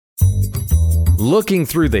Looking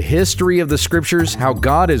through the history of the scriptures, how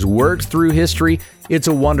God has worked through history, it's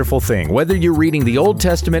a wonderful thing. Whether you're reading the Old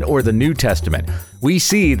Testament or the New Testament, we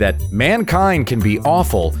see that mankind can be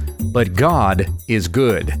awful, but God is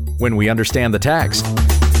good when we understand the text.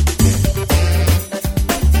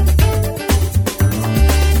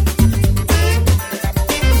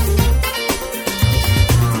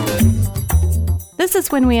 This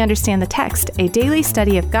is When We Understand the Text, a daily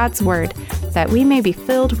study of God's Word, that we may be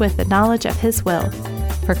filled with the knowledge of His will.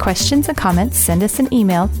 For questions and comments, send us an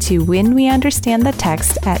email to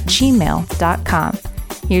whenweunderstandthetext@gmail.com.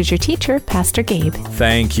 Here's your teacher, Pastor Gabe.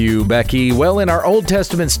 Thank you, Becky. Well, in our Old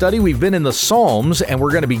Testament study, we've been in the Psalms, and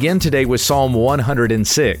we're going to begin today with Psalm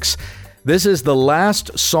 106. This is the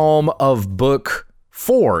last psalm of Book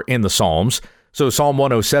 4 in the Psalms, so Psalm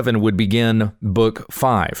 107 would begin Book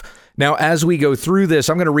 5. Now, as we go through this,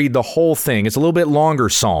 I'm going to read the whole thing. It's a little bit longer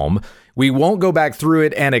psalm. We won't go back through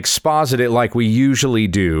it and exposit it like we usually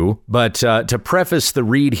do, but to preface the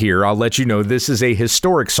read here, I'll let you know this is a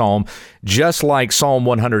historic psalm, just like Psalm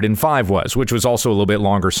 105 was, which was also a little bit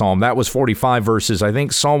longer psalm. That was 45 verses. I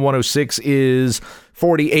think Psalm 106 is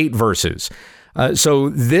 48 verses. So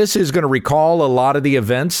this is going to recall a lot of the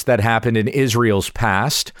events that happened in Israel's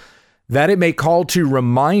past, that it may call to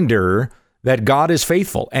reminder that God is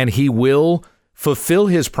faithful and He will fulfill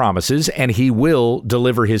His promises and He will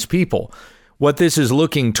deliver His people. What this is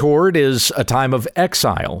looking toward is a time of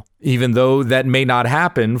exile, even though that may not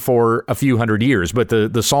happen for a few hundred years, but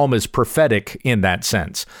the psalm is prophetic in that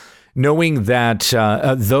sense, knowing that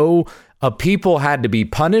though a people had to be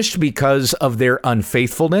punished because of their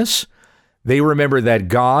unfaithfulness, they remember that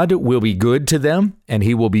God will be good to them and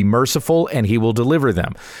He will be merciful and He will deliver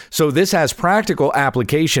them. So this has practical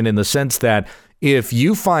application in the sense that if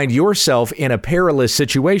you find yourself in a perilous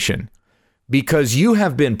situation because you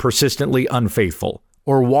have been persistently unfaithful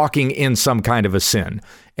or walking in some kind of a sin,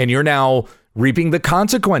 and you're now reaping the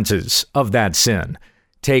consequences of that sin,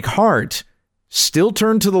 take heart, still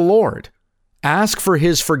turn to the Lord, ask for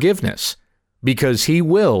His forgiveness, because He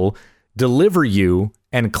will deliver you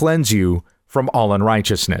and cleanse you from all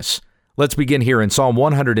unrighteousness. Let's begin here in Psalm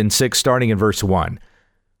 106, starting in verse 1.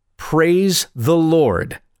 Praise the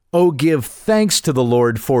Lord. Oh, give thanks to the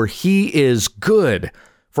Lord, for He is good,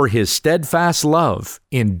 for His steadfast love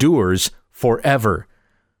endures forever.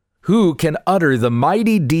 Who can utter the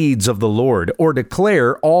mighty deeds of the Lord or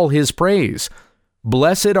declare all His praise?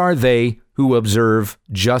 Blessed are they who observe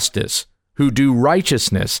justice, who do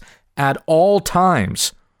righteousness at all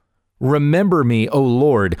times. Remember me, O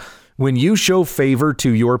Lord, when you show favor to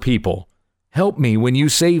your people. Help me when you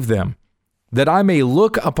save them, that I may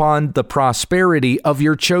look upon the prosperity of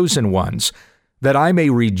your chosen ones, that I may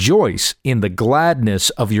rejoice in the gladness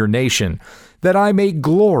of your nation, that I may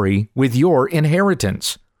glory with your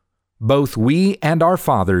inheritance. Both we and our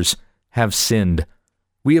fathers have sinned.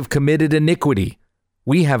 We have committed iniquity.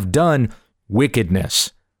 We have done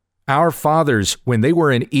wickedness. Our fathers, when they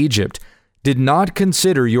were in Egypt, did not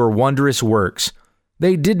consider your wondrous works.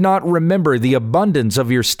 They did not remember the abundance of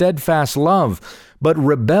your steadfast love, but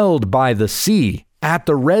rebelled by the sea, at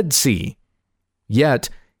the Red Sea. Yet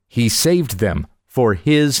He saved them for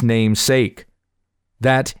His name's sake,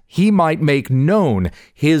 that He might make known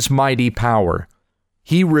His mighty power.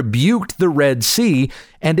 He rebuked the Red Sea,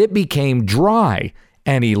 and it became dry,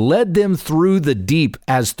 and He led them through the deep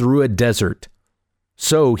as through a desert.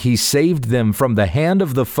 So He saved them from the hand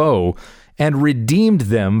of the foe, and redeemed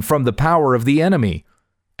them from the power of the enemy.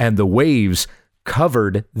 And the waves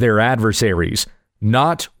covered their adversaries.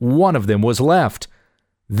 Not one of them was left.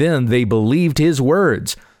 Then they believed His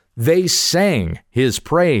words. They sang His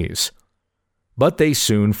praise. But they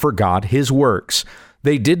soon forgot His works.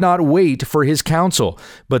 They did not wait for His counsel,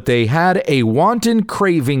 but they had a wanton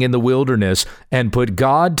craving in the wilderness and put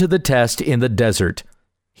God to the test in the desert.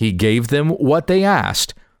 He gave them what they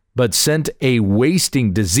asked, but sent a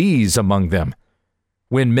wasting disease among them.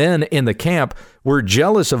 When men in the camp were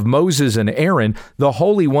jealous of Moses and Aaron, the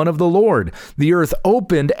Holy One of the Lord, the earth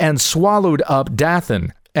opened and swallowed up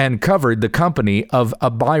Dathan and covered the company of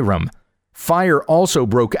Abiram. Fire also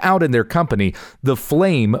broke out in their company. The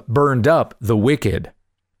flame burned up the wicked.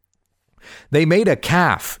 They made a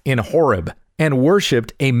calf in Horeb and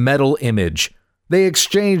worshipped a metal image. They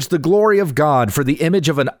exchanged the glory of God for the image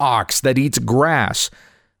of an ox that eats grass.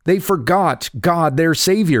 They forgot God, their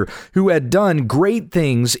Savior, who had done great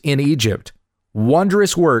things in Egypt,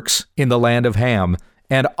 wondrous works in the land of Ham,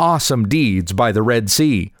 and awesome deeds by the Red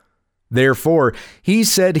Sea. Therefore, He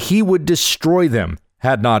said He would destroy them,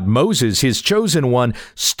 had not Moses, His chosen one,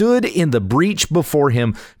 stood in the breach before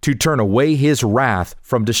Him to turn away His wrath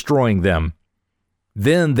from destroying them.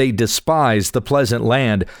 Then they despised the pleasant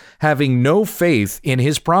land, having no faith in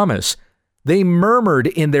his promise. They murmured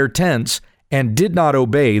in their tents and did not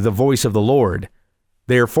obey the voice of the Lord.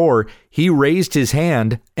 Therefore, he raised his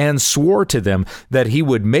hand and swore to them that he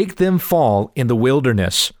would make them fall in the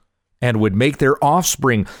wilderness, and would make their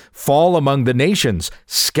offspring fall among the nations,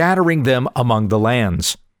 scattering them among the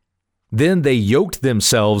lands. Then they yoked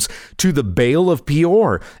themselves to the Baal of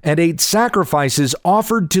Peor, and ate sacrifices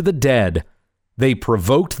offered to the dead. They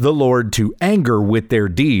provoked the Lord to anger with their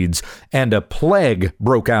deeds, and a plague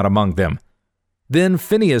broke out among them. Then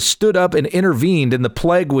Phinehas stood up and intervened, and the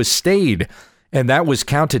plague was stayed, and that was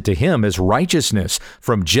counted to him as righteousness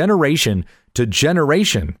from generation to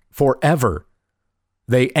generation forever.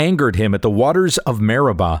 They angered him at the waters of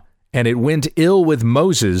Meribah, and it went ill with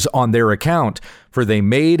Moses on their account, for they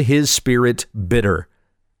made his spirit bitter,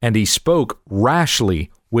 and he spoke rashly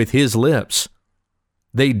with his lips.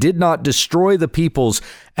 They did not destroy the peoples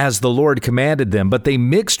as the Lord commanded them, but they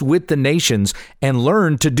mixed with the nations and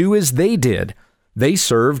learned to do as they did. They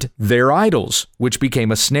served their idols, which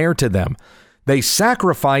became a snare to them. They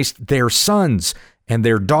sacrificed their sons and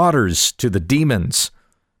their daughters to the demons.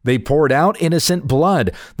 They poured out innocent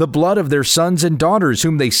blood, the blood of their sons and daughters,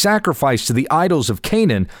 whom they sacrificed to the idols of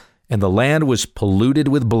Canaan, and the land was polluted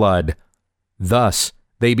with blood. Thus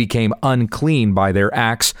they became unclean by their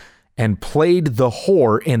acts, and played the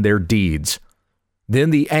whore in their deeds. Then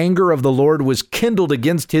the anger of the Lord was kindled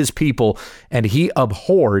against his people, and he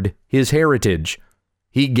abhorred his heritage.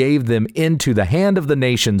 He gave them into the hand of the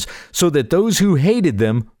nations, so that those who hated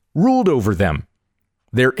them ruled over them.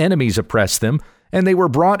 Their enemies oppressed them, and they were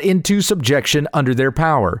brought into subjection under their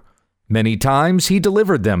power. Many times he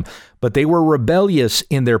delivered them, but they were rebellious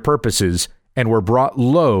in their purposes, and were brought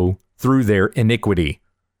low through their iniquity.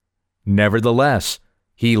 Nevertheless,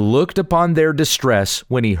 he looked upon their distress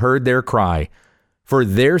when he heard their cry. For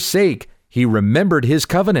their sake he remembered his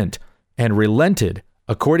covenant, and relented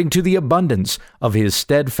according to the abundance of his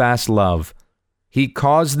steadfast love. He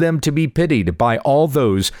caused them to be pitied by all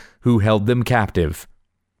those who held them captive.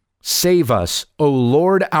 Save us, O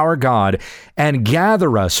Lord our God, and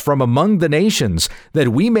gather us from among the nations, that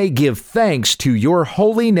we may give thanks to your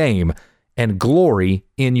holy name and glory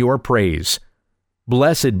in your praise.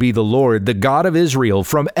 Blessed be the Lord, the God of Israel,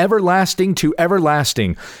 from everlasting to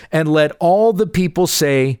everlasting. And let all the people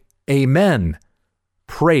say, Amen.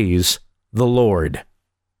 Praise the Lord.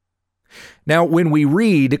 Now, when we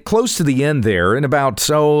read close to the end there, and about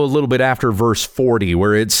a little bit after verse 40,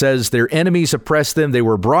 where it says their enemies oppressed them, they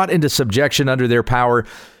were brought into subjection under their power.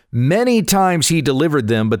 Many times he delivered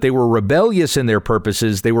them, but they were rebellious in their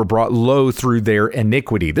purposes. They were brought low through their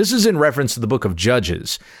iniquity. This is in reference to the book of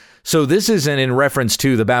Judges. So this isn't in reference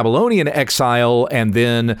to the Babylonian exile and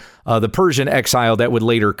then the Persian exile that would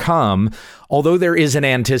later come, although there is an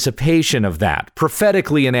anticipation of that,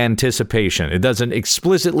 prophetically an anticipation. It doesn't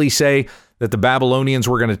explicitly say that the Babylonians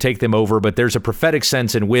were going to take them over, but there's a prophetic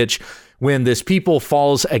sense in which when this people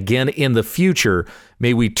falls again in the future,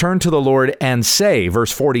 may we turn to the Lord and say,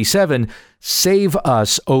 verse 47, Save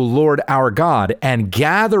us, O Lord our God, and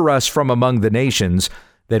gather us from among the nations,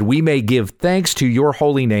 that we may give thanks to your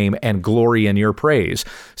holy name and glory in your praise.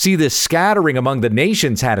 See, this scattering among the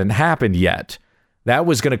nations hadn't happened yet. That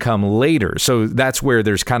was going to come later. So that's where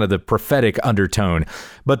there's kind of the prophetic undertone.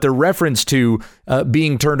 But the reference to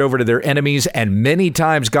being turned over to their enemies, and many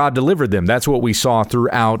times God delivered them, that's what we saw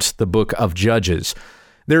throughout the book of Judges.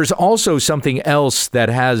 There's also something else that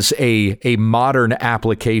has a modern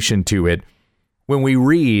application to it. When we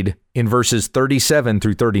read in verses 37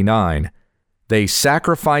 through 39, they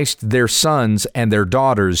sacrificed their sons and their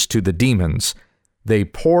daughters to the demons. They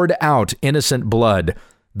poured out innocent blood,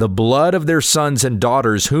 the blood of their sons and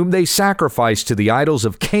daughters, whom they sacrificed to the idols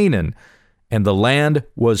of Canaan, and the land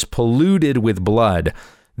was polluted with blood.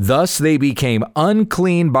 Thus they became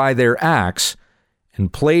unclean by their acts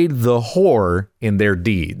and played the whore in their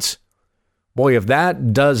deeds. Boy, if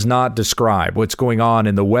that does not describe what's going on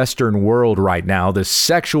in the Western world right now, the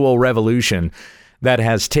sexual revolution that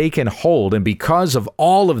has taken hold, and because of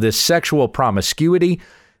all of this sexual promiscuity,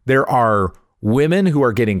 there are women who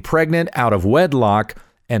are getting pregnant out of wedlock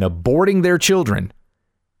and aborting their children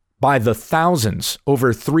by the thousands.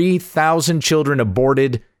 Over 3,000 children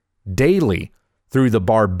aborted daily through the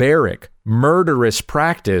barbaric, murderous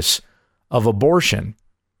practice of abortion.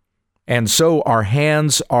 And so our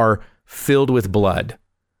hands are filled with blood.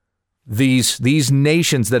 These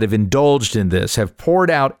nations that have indulged in this have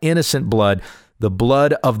poured out innocent blood, the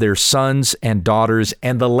blood of their sons and daughters,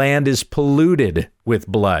 and the land is polluted with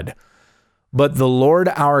blood. But the Lord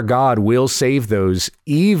our God will save those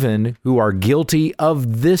even who are guilty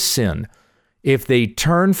of this sin, if they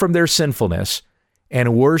turn from their sinfulness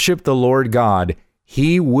and worship the Lord God,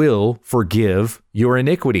 he will forgive your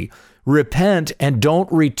iniquity. Repent and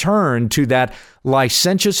don't return to that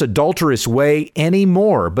licentious, adulterous way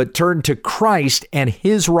anymore, but turn to Christ and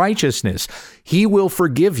his righteousness. He will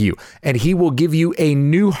forgive you, and he will give you a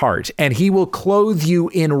new heart, and he will clothe you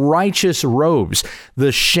in righteous robes.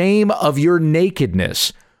 The shame of your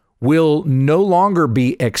nakedness will no longer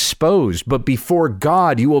be exposed, but before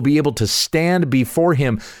God, you will be able to stand before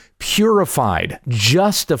him purified,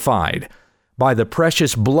 justified by the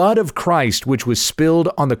precious blood of Christ, which was spilled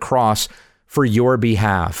on the cross for your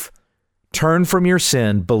behalf. Turn from your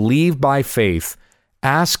sin, believe by faith,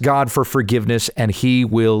 ask God for forgiveness, and he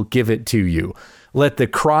will give it to you. Let the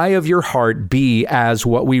cry of your heart be as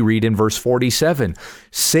what we read in verse 47.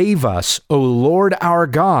 Save us, O Lord our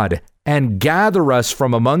God, and gather us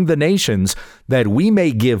from among the nations, that we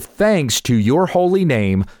may give thanks to your holy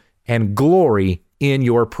name and glory in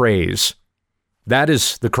your praise. That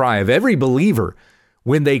is the cry of every believer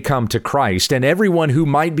when they come to Christ, and everyone who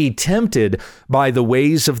might be tempted by the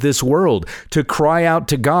ways of this world, to cry out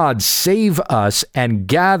to God, save us and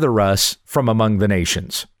gather us from among the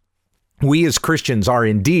nations. We as Christians are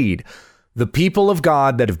indeed the people of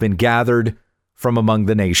God that have been gathered from among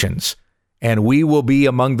the nations, and we will be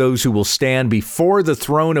among those who will stand before the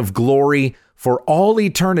throne of glory for all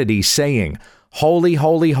eternity, saying, Holy,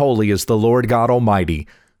 holy, holy is the Lord God Almighty,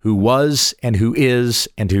 who was and who is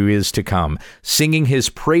to come, singing his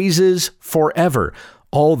praises forever,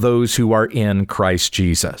 all those who are in Christ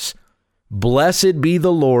Jesus. Blessed be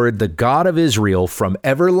the Lord, the God of Israel, from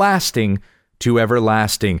everlasting to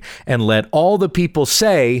everlasting. And let all the people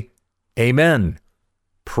say, Amen.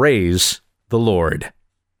 Praise the Lord.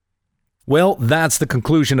 Well, that's the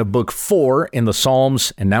conclusion of Book 4 in the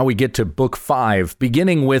Psalms, and now we get to Book 5,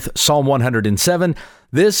 beginning with Psalm 107.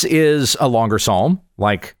 This is a longer psalm,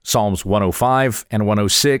 like Psalms 105 and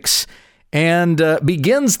 106, and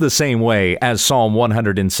begins the same way as Psalm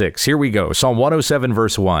 106. Here we go, Psalm 107,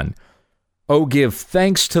 verse 1. Oh, give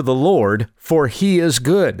thanks to the Lord, for he is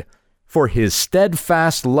good, for his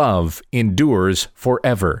steadfast love endures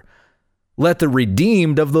forever. Let the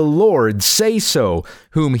redeemed of the Lord say so,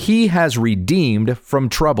 whom he has redeemed from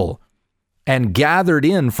trouble, and gathered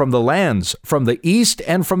in from the lands, from the east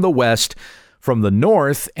and from the west, from the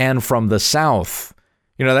north and from the south.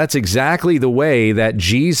 You know, that's exactly the way that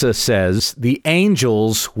Jesus says the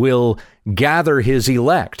angels will gather his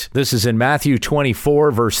elect. This is in Matthew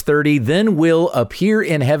 24, verse 30. Then will appear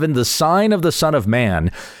in heaven the sign of the Son of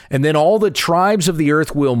Man, and then all the tribes of the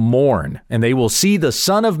earth will mourn, and they will see the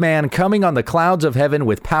Son of Man coming on the clouds of heaven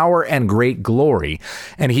with power and great glory.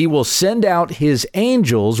 And he will send out his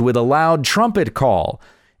angels with a loud trumpet call,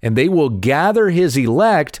 and they will gather his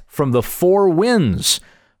elect from the four winds,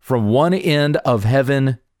 from one end of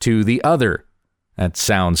heaven to the other. That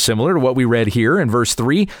sounds similar to what we read here in verse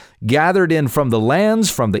 3. Gathered in from the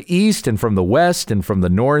lands, from the east and from the west and from the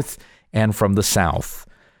north and from the south.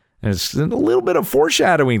 There's a little bit of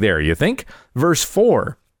foreshadowing there, you think? Verse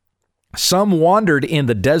 4. Some wandered in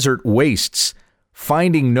the desert wastes,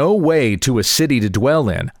 finding no way to a city to dwell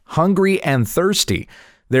in, hungry and thirsty.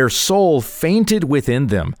 Their soul fainted within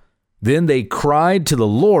them. Then they cried to the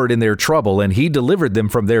Lord in their trouble, and he delivered them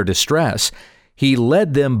from their distress. He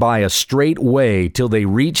led them by a straight way till they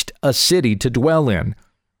reached a city to dwell in.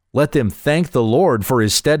 Let them thank the Lord for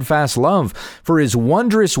his steadfast love, for his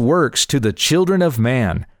wondrous works to the children of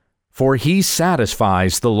man. For he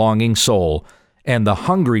satisfies the longing soul, and the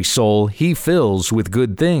hungry soul he fills with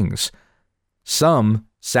good things. Some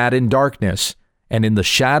sat in darkness and in the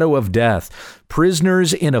shadow of death,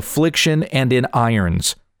 prisoners in affliction and in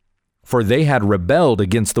irons. For they had rebelled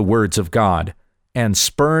against the words of God, and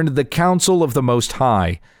spurned the counsel of the Most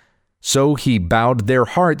High. So he bowed their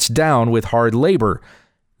hearts down with hard labor.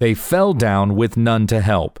 They fell down with none to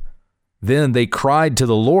help. Then they cried to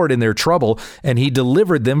the Lord in their trouble, and he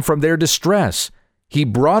delivered them from their distress. He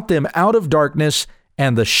brought them out of darkness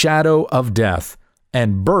and the shadow of death,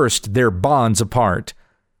 and burst their bonds apart.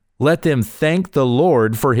 Let them thank the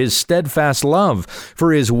Lord for his steadfast love,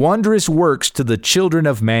 for his wondrous works to the children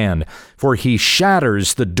of man. For he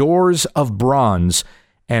shatters the doors of bronze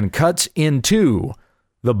and cuts in two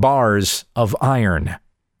the bars of iron.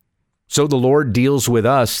 So the Lord deals with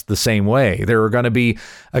us the same way. There are going to be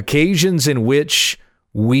occasions in which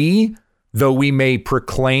we, though we may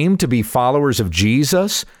proclaim to be followers of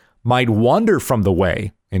Jesus, might wander from the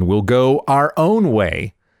way and will go our own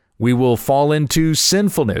way. We will fall into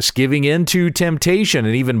sinfulness, giving in to temptation,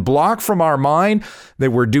 and even block from our mind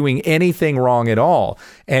that we're doing anything wrong at all.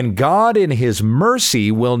 And God, in his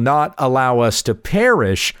mercy, will not allow us to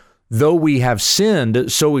perish, though we have sinned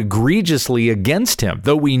so egregiously against him,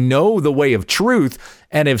 though we know the way of truth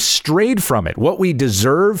and have strayed from it, what we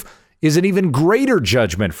deserve is an even greater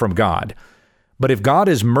judgment from God. But if God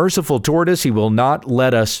is merciful toward us, he will not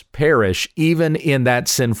let us perish even in that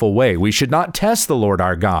sinful way. We should not test the Lord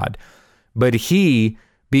our God, but he,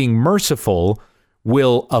 being merciful,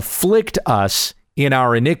 will afflict us in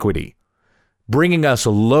our iniquity, bringing us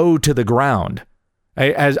low to the ground.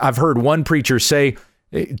 As I've heard one preacher say,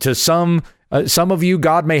 to some of you,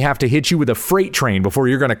 God may have to hit you with a freight train before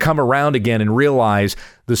you're going to come around again and realize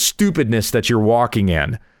the stupidness that you're walking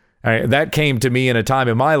in. That came to me in a time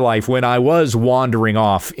in my life when I was wandering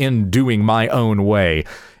off in doing my own way.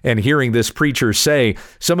 And hearing this preacher say,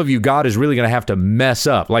 some of you, God is really going to have to mess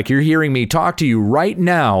up. Like you're hearing me talk to you right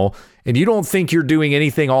now, and you don't think you're doing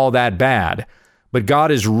anything all that bad. But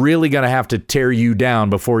God is really going to have to tear you down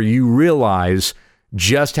before you realize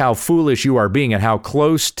just how foolish you are being and how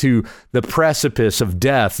close to the precipice of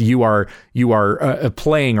death you are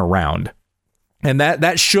playing around. And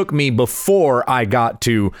that shook me before I got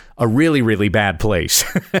to a really, really bad place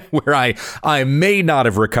where I may not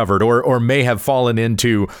have recovered or may have fallen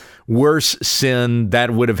into worse sin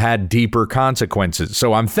that would have had deeper consequences.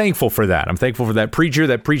 So I'm thankful for that. I'm thankful for that preacher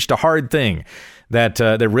that preached a hard thing that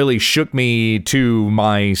really shook me to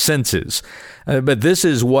my senses. But this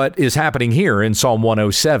is what is happening here in Psalm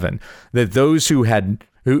 107, that those who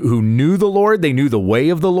knew the Lord, they knew the way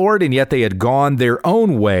of the Lord, and yet they had gone their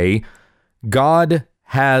own way. God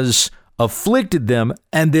has afflicted them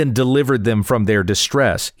and then delivered them from their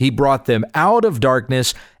distress. He brought them out of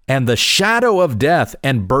darkness and the shadow of death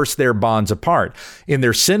and burst their bonds apart. In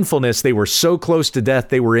their sinfulness, they were so close to death,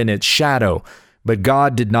 they were in its shadow, but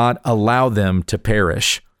God did not allow them to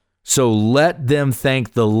perish. So let them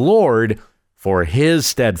thank the Lord for his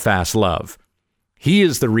steadfast love. He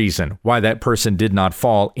is the reason why that person did not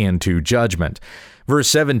fall into judgment. Verse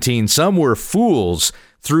 17, some were fools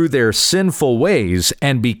through their sinful ways,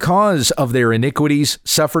 and because of their iniquities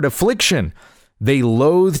suffered affliction. They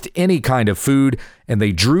loathed any kind of food, and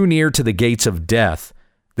they drew near to the gates of death.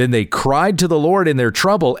 Then they cried to the Lord in their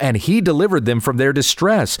trouble, and he delivered them from their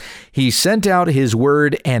distress. He sent out his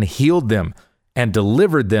word and healed them, and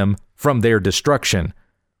delivered them from their destruction.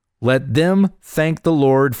 Let them thank the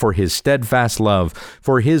Lord for his steadfast love,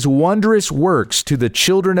 for his wondrous works to the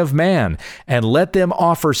children of man, and let them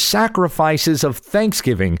offer sacrifices of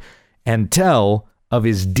thanksgiving and tell of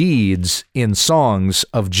his deeds in songs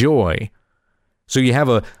of joy. So you have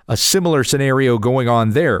a similar scenario going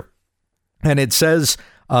on there. And it says,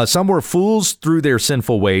 some were fools through their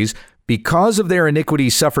sinful ways. Because of their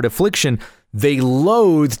iniquities suffered affliction. They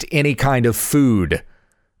loathed any kind of food.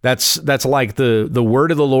 That's like the word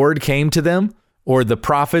of the Lord came to them, or the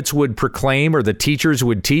prophets would proclaim, or the teachers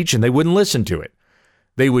would teach, and they wouldn't listen to it.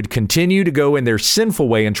 They would continue to go in their sinful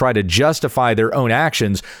way and try to justify their own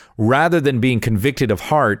actions rather than being convicted of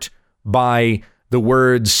heart by the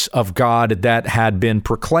words of God that had been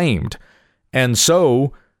proclaimed. And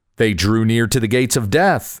so they drew near to the gates of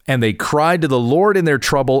death, and they cried to the Lord in their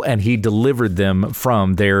trouble, and he delivered them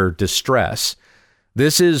from their distress.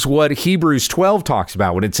 This is what Hebrews 12 talks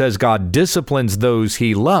about when it says God disciplines those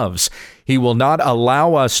he loves. He will not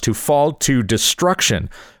allow us to fall to destruction,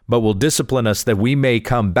 but will discipline us that we may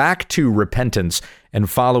come back to repentance and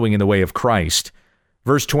following in the way of Christ.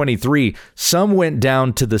 Verse 23, some went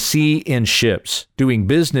down to the sea in ships, doing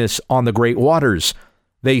business on the great waters.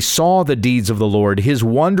 They saw the deeds of the Lord, his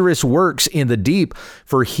wondrous works in the deep,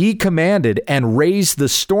 for he commanded and raised the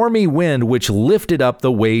stormy wind which lifted up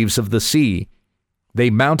the waves of the sea. They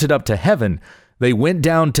mounted up to heaven. They went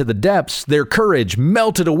down to the depths. Their courage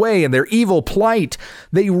melted away in their evil plight.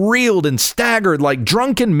 They reeled and staggered like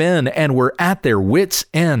drunken men and were at their wits'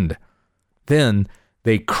 end. Then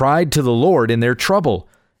they cried to the Lord in their trouble,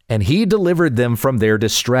 and he delivered them from their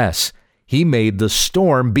distress. He made the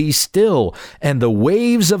storm be still, and the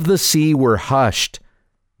waves of the sea were hushed.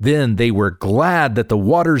 Then they were glad that the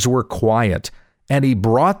waters were quiet, and he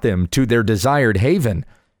brought them to their desired haven.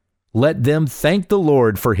 Let them thank the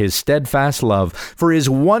Lord for his steadfast love, for his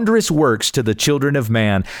wondrous works to the children of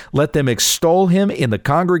man. Let them extol him in the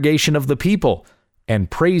congregation of the people and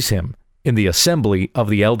praise him in the assembly of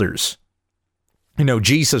the elders. You know,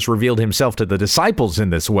 Jesus revealed himself to the disciples in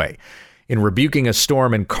this way, in rebuking a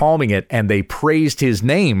storm and calming it, and they praised his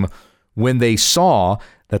name when they saw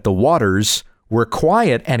that the waters were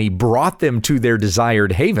quiet, and he brought them to their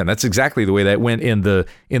desired haven. That's exactly the way that went in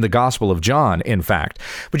the Gospel of John, in fact.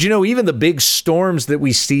 But you know, even the big storms that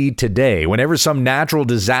we see today, whenever some natural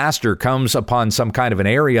disaster comes upon some kind of an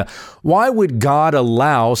area, why would God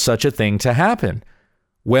allow such a thing to happen?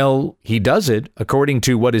 Well, he does it according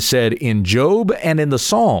to what is said in Job and in the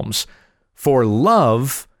Psalms, for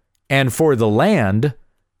love and for the land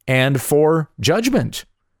and for judgment,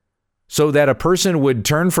 so that a person would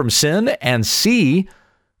turn from sin and see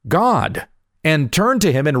God and turn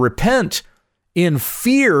to him and repent in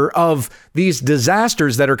fear of these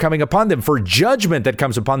disasters that are coming upon them. For judgment that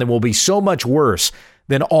comes upon them will be so much worse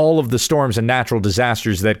than all of the storms and natural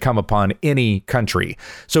disasters that come upon any country.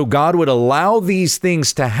 So God would allow these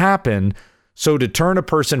things to happen so to turn a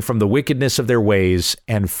person from the wickedness of their ways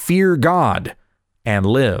and fear God and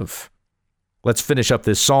live. Let's finish up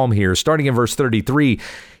this psalm here. Starting in verse 33,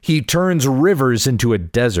 he turns rivers into a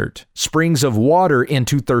desert, springs of water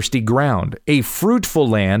into thirsty ground, a fruitful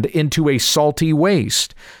land into a salty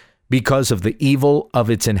waste, because of the evil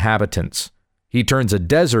of its inhabitants. He turns a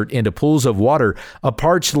desert into pools of water, a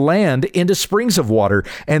parched land into springs of water,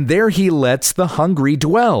 and there he lets the hungry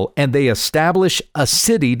dwell, and they establish a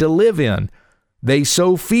city to live in. They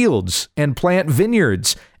sow fields and plant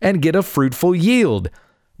vineyards and get a fruitful yield.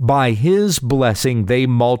 By his blessing, they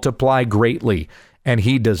multiply greatly, and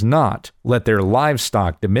he does not let their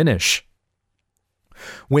livestock diminish.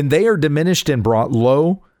 When they are diminished and brought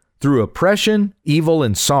low through oppression, evil,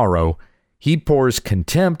 and sorrow, he pours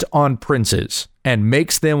contempt on princes and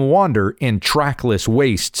makes them wander in trackless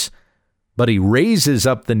wastes. But he raises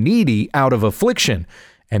up the needy out of affliction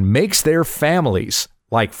and makes their families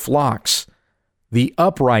like flocks. The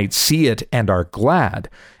upright see it and are glad,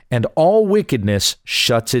 and all wickedness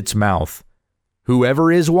shuts its mouth.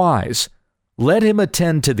 Whoever is wise, let him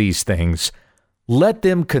attend to these things. Let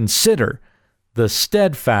them consider the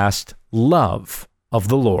steadfast love of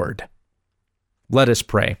the Lord. Let us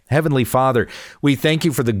pray. Heavenly Father, we thank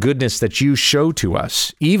you for the goodness that you show to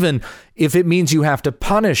us. Even if it means you have to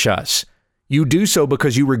punish us, you do so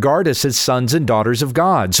because you regard us as sons and daughters of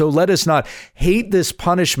God. So let us not hate this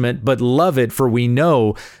punishment, but love it, for we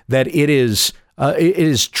know that it is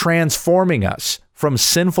transforming us from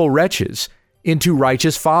sinful wretches into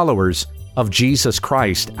righteous followers of Jesus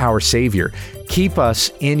Christ, our Savior. Keep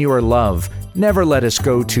us in your love. Never let us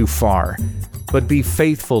go too far, but be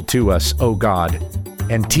faithful to us, O God,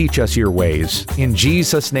 and teach us your ways. In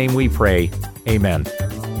Jesus' name we pray. Amen.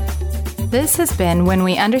 This has been When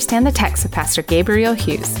We Understand the Text with Pastor Gabriel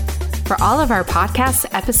Hughes. For all of our podcasts,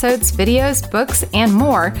 episodes, videos, books, and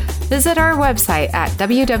more, visit our website at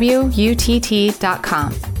www.utt.com.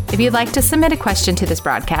 If you'd like to submit a question to this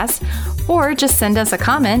broadcast, or just send us a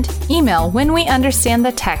comment, email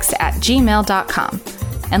whenweunderstandthetext@gmail.com,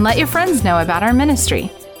 and let your friends know about our ministry.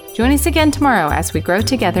 Join us again tomorrow as we grow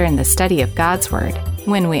together in the study of God's Word,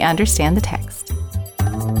 when we understand the text.